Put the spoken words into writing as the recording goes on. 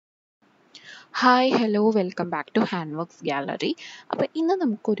Hi hello welcome back to ഹാൻഡ്വർക്സ് gallery. അപ്പോൾ ഇന്ന്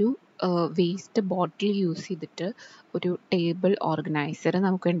നമുക്കൊരു വേസ്റ്റ് ബോട്ടിൽ യൂസ് ചെയ്തിട്ട് ഒരു ടേബിൾ ഓർഗനൈസർ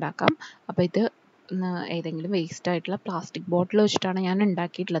നമുക്ക് ഉണ്ടാക്കാം. അപ്പോൾ ഇത് ഏതെങ്കിലും വേസ്റ്റ് ആയിട്ടുള്ള പ്ലാസ്റ്റിക് ബോട്ടിൽ വെച്ചിട്ടാണ് ഞാൻ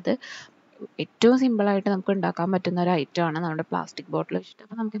ഉണ്ടാക്കിയിട്ടുള്ളത്. ഏറ്റവും സിമ്പിളായിട്ട് നമുക്ക് ഉണ്ടാക്കാൻ പറ്റുന്ന ഒരു ഐറ്റമാണ് നമ്മുടെ പ്ലാസ്റ്റിക് ബോട്ടിൽ വെച്ചിട്ട്.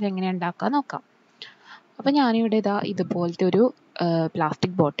 അപ്പോൾ നമുക്കിത് എങ്ങനെ ഉണ്ടാക്കാൻ നോക്കാം. അപ്പോൾ ഞാനിവിടെ ഇതുപോലത്തെ ഒരു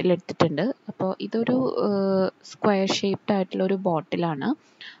പ്ലാസ്റ്റിക് ബോട്ടിൽ എടുത്തിട്ടുണ്ട്. അപ്പോൾ ഇതൊരു സ്ക്വയർ ഷേപ്ഡ് ആയിട്ടുള്ള ഒരു ബോട്ടിലാണ്.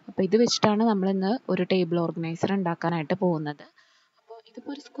 അപ്പോൾ ഇത് വെച്ചിട്ടാണ് നമ്മളിന്ന് ഒരു ടേബിൾ ഓർഗനൈസർ ഉണ്ടാക്കാനായിട്ട് പോകുന്നത്. അപ്പോൾ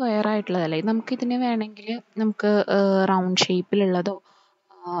ഇതിപ്പോൾ ഒരു സ്ക്വയർ ആയിട്ടുള്ളതല്ലേ, നമുക്കിതിന് വേണമെങ്കിൽ നമുക്ക് റൗണ്ട് ഷേപ്പിലുള്ളതോ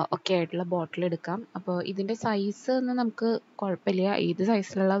ഒക്കെ ആയിട്ടുള്ള ബോട്ടിൽ എടുക്കാം. അപ്പോൾ ഇതിൻ്റെ സൈസ് ഒന്നും നമുക്ക് കുഴപ്പമില്ല, ഏത്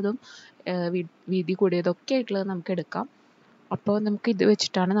സൈസിലുള്ളതും വീതി കൂടിയതൊക്കെ ആയിട്ടുള്ളത് നമുക്ക് എടുക്കാം. അപ്പോൾ നമുക്ക് ഇത്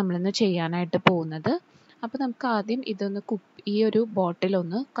വെച്ചിട്ടാണ് നമ്മളിന്ന് ചെയ്യാനായിട്ട് പോകുന്നത്. അപ്പോൾ നമുക്ക് ആദ്യം ഈ ഒരു ബോട്ടിൽ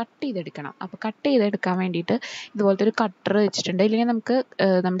ഒന്ന് കട്ട് ചെയ്തെടുക്കണം. അപ്പോൾ കട്ട് ചെയ്തെടുക്കാൻ വേണ്ടിയിട്ട് ഇതുപോലത്തെ ഒരു കട്ടർ വെച്ചിട്ടുണ്ട്. ഇല്ലെങ്കിൽ നമുക്ക്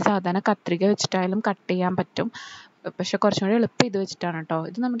നമ്മുടെ സാധാരണ കത്രിക വെച്ചിട്ടായാലും കട്ട് ചെയ്യാൻ പറ്റും. പക്ഷെ കുറച്ചും കൂടി എളുപ്പം ഇത് വെച്ചിട്ടാണ് കേട്ടോ.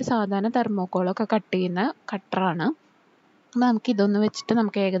 ഇത് നമ്മുടെ സാധാരണ തെർമോക്കോളൊക്കെ കട്ട് ചെയ്യുന്ന കട്ടറാണ്. അപ്പോൾ നമുക്ക് ഇതൊന്ന് വെച്ചിട്ട്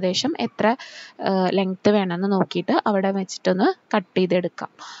നമുക്ക് ഏകദേശം എത്ര ലെങ്ത്ത് വേണമെന്ന് നോക്കിയിട്ട് അവിടെ വെച്ചിട്ടൊന്ന് കട്ട്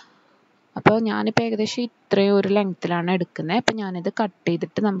ചെയ്തെടുക്കാം. അപ്പോൾ ഞാനിപ്പോൾ ഏകദേശം ഇത്രയും ഒരു ലെങ്ത്തിലാണ് എടുക്കുന്നത്. അപ്പോൾ ഞാനിത് കട്ട്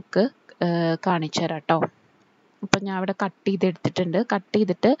ചെയ്തിട്ട് നമുക്ക് കാണിച്ചു തരാം കേട്ടോ. അപ്പോൾ ഞാൻ ഇവിടെ കട്ട് ചെയ്തെടുത്തിട്ടുണ്ട്. കട്ട്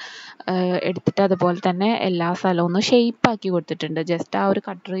ചെയ്തിട്ട് അതുപോലെ തന്നെ എല്ലാ സ്ഥലവും ഒന്ന് ഷേപ്പാക്കി കൊടുത്തിട്ടുണ്ട്. ജസ്റ്റ് ആ ഒരു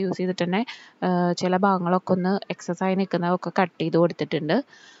കട്ടർ യൂസ് ചെയ്തിട്ട് തന്നെ ചില ഭാഗങ്ങളൊക്കെ ഒന്ന് എക്സസൈസ് നിൽക്കുന്നതൊക്കെ കട്ട് ചെയ്ത് കൊടുത്തിട്ടുണ്ട്.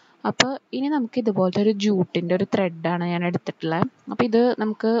 അപ്പോൾ ഇനി നമുക്ക് ഇതുപോലത്തെ ഒരു ജൂട്ടിൻ്റെ ഒരു ത്രെഡാണ് ഞാൻ എടുത്തിട്ടുള്ളത്. അപ്പോൾ ഇത്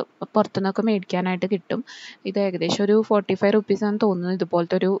നമുക്ക് പുറത്തുനിന്നൊക്കെ മേടിക്കാനായിട്ട് കിട്ടും. ഇത് ഏകദേശം ഒരു 45 റുപ്പീസാണെന്ന് തോന്നുന്നു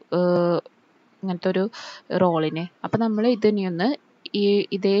ഇതുപോലത്തെ ഒരു ഇങ്ങനത്തെ ഒരു റോളിന്. അപ്പോൾ നമ്മൾ ഇതിനെ ഒന്ന്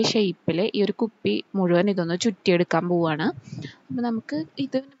ഇതേ ഷേപ്പിൽ ഈ ഒരു കുപ്പി മുഴുവൻ ഇതൊന്ന് ചുറ്റിയെടുക്കാൻ പോവുകയാണ്. അപ്പോൾ നമുക്ക്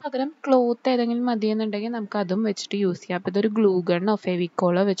ഇതിന് പകരം ക്ലോത്ത് ഏതെങ്കിലും മതിയെന്നുണ്ടെങ്കിൽ നമുക്ക് അതും വെച്ചിട്ട് യൂസ് ചെയ്യാം. അപ്പോൾ ഇതൊരു ഗ്ലൂ ഗണ്ണോ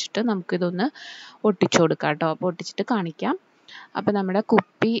ഫെവിക്കോളോ വെച്ചിട്ട് നമുക്കിതൊന്ന് ഒട്ടിച്ചു കൊടുക്കാം കേട്ടോ. അപ്പോൾ ഒട്ടിച്ചിട്ട് കാണിക്കാം. അപ്പോൾ നമ്മുടെ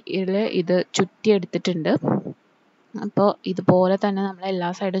കുപ്പിയിൽ ഇത് ചുറ്റിയെടുത്തിട്ടുണ്ട്. അപ്പോൾ ഇതുപോലെ തന്നെ നമ്മൾ എല്ലാ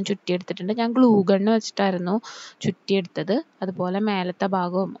സൈഡും ചുറ്റിയെടുത്തിട്ടുണ്ട്. ഞാൻ ഗ്ലൂ ഗണ്ണ് വെച്ചിട്ടായിരുന്നു ചുറ്റിയെടുത്തത്. അതുപോലെ മേലത്തെ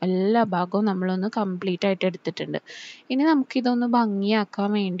ഭാഗവും എല്ലാ ഭാഗവും നമ്മളൊന്ന് കംപ്ലീറ്റ് ആയിട്ട് എടുത്തിട്ടുണ്ട്. ഇനി നമുക്കിതൊന്ന് ഭംഗിയാക്കാൻ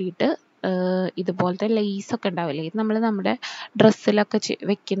വേണ്ടിയിട്ട് ഇതുപോലത്തെ ലേസൊക്കെ ഉണ്ടാവില്ലേ, ഇത് നമ്മൾ നമ്മുടെ ഡ്രസ്സിലൊക്കെ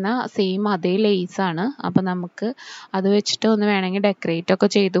വെക്കുന്ന സെയിം അതേ ലേസാണ്. അപ്പോൾ നമുക്ക് അത് വെച്ചിട്ട് ഒന്ന് വേണമെങ്കിൽ ഡെക്കറേറ്റ് ഒക്കെ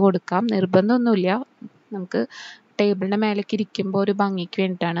ചെയ്ത് കൊടുക്കാം. നിർബന്ധമൊന്നുമില്ല, നമുക്ക് ടേബിളിൻ്റെ മേലേക്ക് ഇരിക്കുമ്പോൾ ഒരു ഭംഗിക്ക്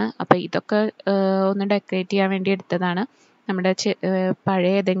വേണ്ടിയിട്ടാണ്. അപ്പോൾ ഇതൊക്കെ ഒന്ന് ഡെക്കറേറ്റ് ചെയ്യാൻ വേണ്ടി എടുത്തതാണ്. നമ്മുടെ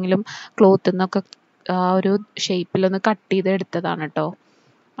പഴയ ഏതെങ്കിലും ക്ലോത്തിൽ നിന്നൊക്കെ ആ ഒരു ഷേപ്പിലൊന്ന് കട്ട് ചെയ്ത് എടുത്തതാണ് കേട്ടോ.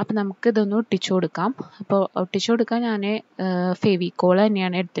 അപ്പോൾ നമുക്ക് ഇതൊന്ന് ഒട്ടിച്ചു കൊടുക്കാം. അപ്പോൾ ഒട്ടിച്ചു കൊടുക്കാൻ ഞാൻ ഫെവിക്കോൾ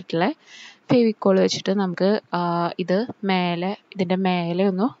തന്നെയാണ് എടുത്തിട്ടുള്ളത്. ഫെവിക്കോൾ വെച്ചിട്ട് നമുക്ക് ഇതിൻ്റെ മേലെ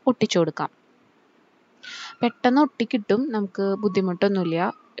ഒന്ന് ഒട്ടിച്ചു കൊടുക്കാം. പെട്ടെന്ന് ഒട്ടിക്കിട്ടും, നമുക്ക്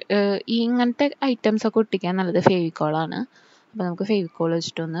ബുദ്ധിമുട്ടൊന്നുമില്ല. ഈ ഇങ്ങനത്തെ ഐറ്റംസ് ഒക്കെ ഒട്ടിക്കാൻ നല്ലത് ഫെവിക്കോളാണ്. അപ്പോൾ നമുക്ക് ഫെവിക്കോൾ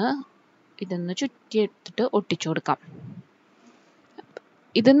വെച്ചിട്ടൊന്ന് ഇതൊന്ന് ചുറ്റിയെടുത്തിട്ട് ഒട്ടിച്ചു കൊടുക്കാം.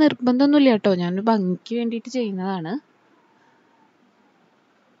 ഇത് നിർബന്ധമൊന്നുമില്ല കേട്ടോ, ഞാൻ ഭംഗിക്ക് വേണ്ടിയിട്ട് ചെയ്യുന്നതാണ്.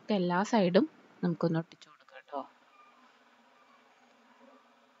 എല്ലാ സൈഡും നമുക്കൊന്ന് ഒട്ടിച്ചു കൊടുക്കാം കേട്ടോ.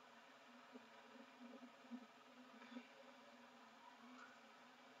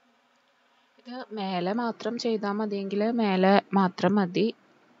 ഇത് മേലെ മാത്രം ചെയ്താൽ മതിയെങ്കിൽ മേലെ മാത്രം മതി.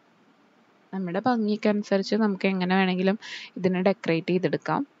 നമ്മുടെ ഭംഗിക്കനുസരിച്ച് നമുക്ക് എങ്ങനെ വേണമെങ്കിലും ഇതിനെ ഡെക്കറേറ്റ്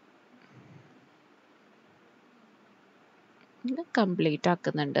ചെയ്തെടുക്കാം. ഇത് കംപ്ലീറ്റ്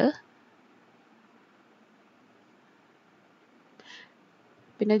ആക്കുന്നുണ്ട്.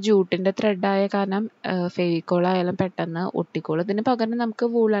 പിന്നെ ജൂട്ടിൻ്റെ ത്രെഡായ കാരണം ഫെവിക്കോൾ ആയാലും പെട്ടെന്ന് ഒട്ടിക്കോളും. ഇതിന് പകരം നമുക്ക്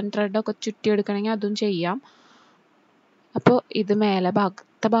വൂളൻ ത്രെഡൊക്കെ ചുറ്റിയെടുക്കണമെങ്കിൽ അതും ചെയ്യാം. അപ്പോൾ ഇത്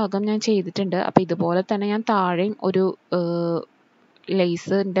ഭാഗത്തെ ഭാഗം ഞാൻ ചെയ്തിട്ടുണ്ട്. അപ്പോൾ ഇതുപോലെ തന്നെ ഞാൻ താഴെയും ഒരു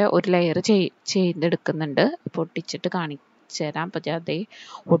ലേസിൻ്റെ ഒരു ലെയർ ചെയ്തെടുക്കുന്നുണ്ട്. അപ്പോൾ ഒട്ടിച്ചിട്ട് കാണിച്ചു തരാം. അപ്പോൾ ഞാൻ അതേ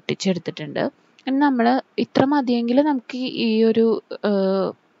ഒട്ടിച്ചെടുത്തിട്ടുണ്ട്. നമ്മൾ ഇത്ര മതിയെങ്കിൽ നമുക്ക് ഈ ഒരു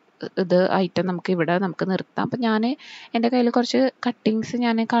ഐറ്റം നമുക്ക് നിർത്താം. അപ്പോൾ ഞാൻ എൻ്റെ കയ്യിൽ കുറച്ച് കട്ടിങ്സ്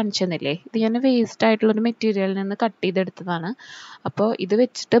ഞാൻ കാണിച്ചു തന്നില്ലേ, ഇത് ഞാൻ വേസ്റ്റ് ആയിട്ടുള്ളൊരു മെറ്റീരിയലിൽ നിന്ന് കട്ട് ചെയ്തെടുത്തതാണ്. അപ്പോൾ ഇത്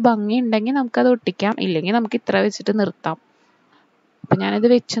വെച്ചിട്ട് ഭംഗി ഉണ്ടെങ്കിൽ നമുക്കത് ഒട്ടിക്കാം, ഇല്ലെങ്കിൽ നമുക്ക് ഇത്ര വെച്ചിട്ട് നിർത്താം. അപ്പോൾ ഞാനിത്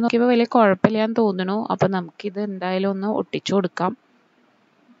വെച്ച് നോക്കിയപ്പോൾ വലിയ കുഴപ്പമില്ലാന്ന് തോന്നുന്നു. അപ്പോൾ നമുക്കിത് എന്തായാലും ഒന്ന് ഒട്ടിച്ചു കൊടുക്കാം.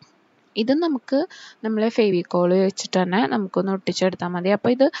 ഇത് നമുക്ക് നമ്മളെ ഫെവിക്കോൾ വെച്ചിട്ട് തന്നെ നമുക്കൊന്ന് ഒട്ടിച്ചെടുത്താൽ മതി.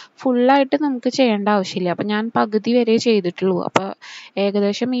 അപ്പോൾ ഇത് ഫുള്ളായിട്ട് നമുക്ക് ചെയ്യേണ്ട ആവശ്യമില്ല. അപ്പോൾ ഞാൻ പകുതി വരെ ചെയ്തിട്ടുള്ളൂ. അപ്പോൾ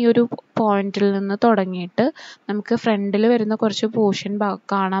ഏകദേശം ഈ ഒരു പോയിന്റിൽ നിന്ന് തുടങ്ങിയിട്ട് നമുക്ക് ഫ്രണ്ടിൽ വരുന്ന കുറച്ച് പോർഷൻ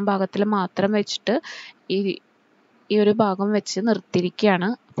കാണാൻ പാകത്തിൽ മാത്രം വെച്ചിട്ട് ഈ ഒരു ഭാഗം വെച്ച് നിർത്തിയിരിക്കുകയാണ്.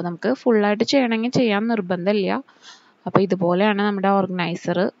 അപ്പോൾ നമുക്ക് ഫുള്ളായിട്ട് ചെയ്യണമെങ്കിൽ ചെയ്യാൻ നിർബന്ധമില്ല. അപ്പോൾ ഇതുപോലെയാണ് നമ്മുടെ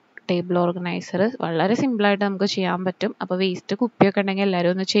ഓർഗനൈസർ ടേബിൾ ഓർഗനൈസർ വളരെ സിമ്പിളായിട്ട് നമുക്ക് ചെയ്യാൻ പറ്റും. അപ്പോൾ വേസ്റ്റ് കുപ്പിയൊക്കെ ഉണ്ടെങ്കിൽ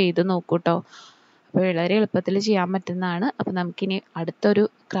എല്ലാവരും ഒന്ന് ചെയ്ത് നോക്കൂ കേട്ടോ. അപ്പോൾ വളരെ എളുപ്പത്തിൽ ചെയ്യാൻ പറ്റുന്നതാണ്. അപ്പോൾ നമുക്കിനി അടുത്തൊരു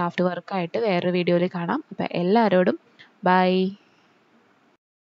ക്രാഫ്റ്റ് വർക്കായിട്ട് വേറൊരു വീഡിയോയിൽ കാണാം. അപ്പോൾ എല്ലാവരോടും ബൈ.